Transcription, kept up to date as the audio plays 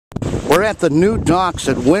We're at the new docks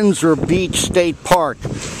at Windsor Beach State Park,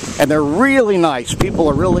 and they're really nice. People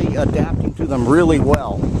are really adapting to them really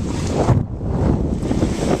well.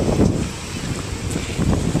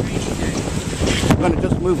 I'm going to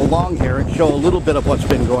just move along here and show a little bit of what's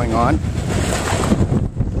been going on.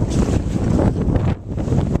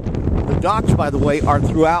 The docks, by the way, are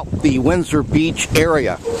throughout the Windsor Beach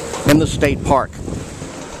area in the state park.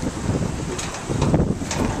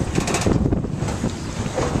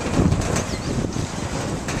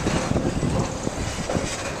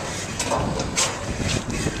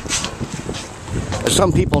 As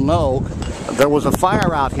some people know, there was a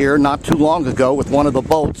fire out here not too long ago with one of the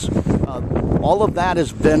boats. All of that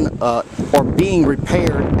has been or being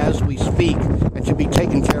repaired as we speak and should be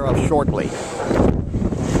taken care of shortly.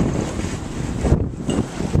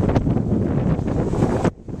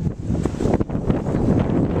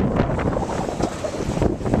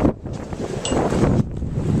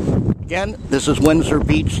 Again, this is Windsor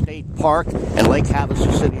Beach State Park in Lake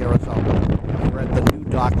Havasu City, Arizona. We're at the new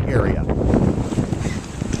dock area.